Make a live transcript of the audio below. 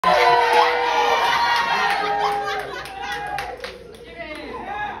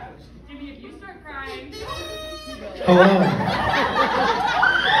Hello.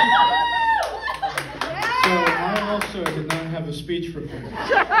 So I also did not have a speech prepared.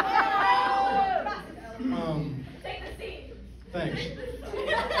 Take the seat. Thanks.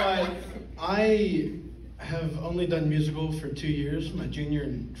 But I have only done musical for 2 years, my junior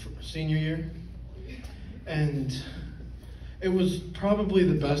and senior year. And it was probably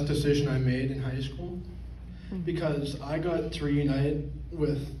the best decision I made in high school because I got to reunite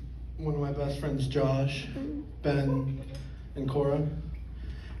with one of my best friends, Josh, Ben, and Cora.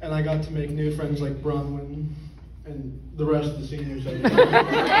 And I got to make new friends like Bronwyn and the rest of the seniors. And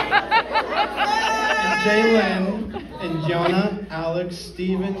Jalen, and Jonah, Alex,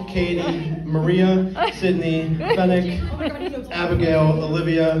 Steven, Katie, Maria, Sydney, Fennec, Abigail,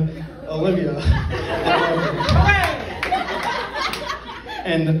 Olivia.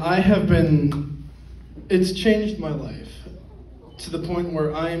 And I have been, it's changed my life to the point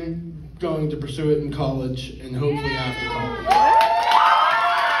where I'm going to pursue it in college and hopefully after college.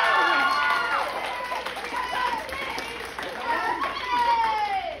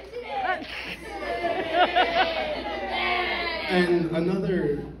 And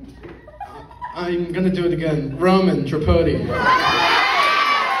another, I'm gonna do it again, Roman Tripodi.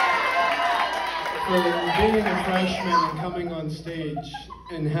 For being a freshman and coming on stage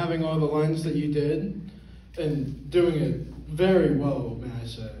and having all the lines that you did and doing it very well, may I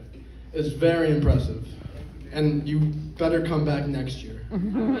say, is very impressive. And you better come back next year.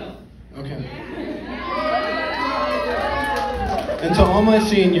 Okay. And to all my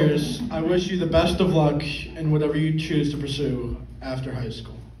seniors, I wish you the best of luck in whatever you choose to pursue after high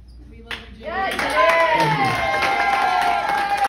school. We love you, Jay. Thank you.